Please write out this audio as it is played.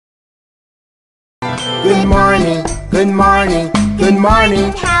Good morning, good morning, good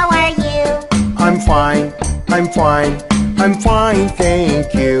morning. How are you? I'm fine, I'm fine, I'm fine,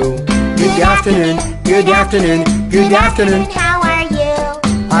 thank you. Good afternoon, good afternoon, good afternoon. How are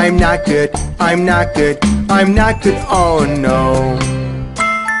you? I'm not good, I'm not good, I'm not good, oh no.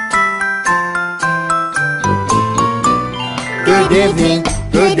 Good evening,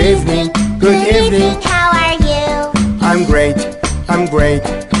 good evening, good evening. How are you? I'm great, I'm great,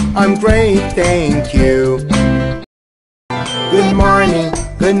 I'm great, thank you. Good morning,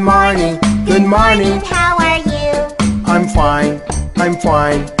 good morning, good morning. How are you? I'm fine, I'm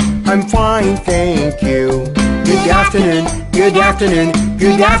fine, I'm fine, thank you. Good afternoon, good afternoon,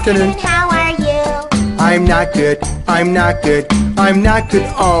 good afternoon. How are you? I'm not good, I'm not good, I'm not good,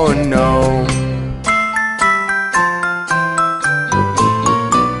 oh no.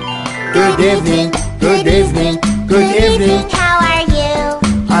 Good evening, good evening, good evening. How are you?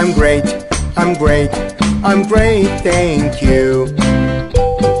 I'm great, I'm great, I'm great, thank you.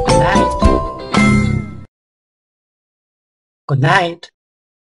 Good night. Good night.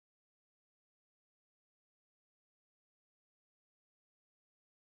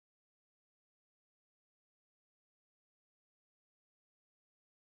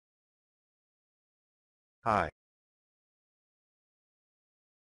 Hi.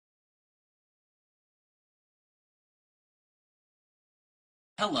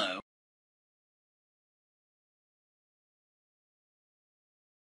 Hello.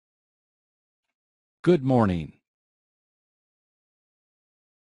 Good morning.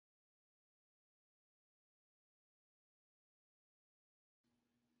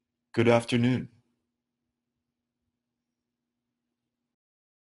 Good afternoon.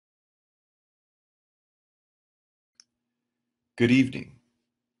 Good evening.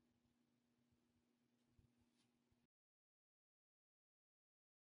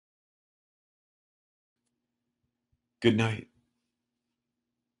 Good night.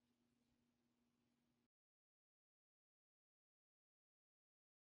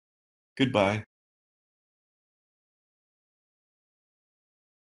 Goodbye.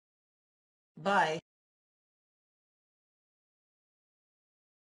 Bye.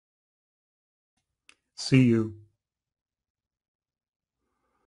 See you.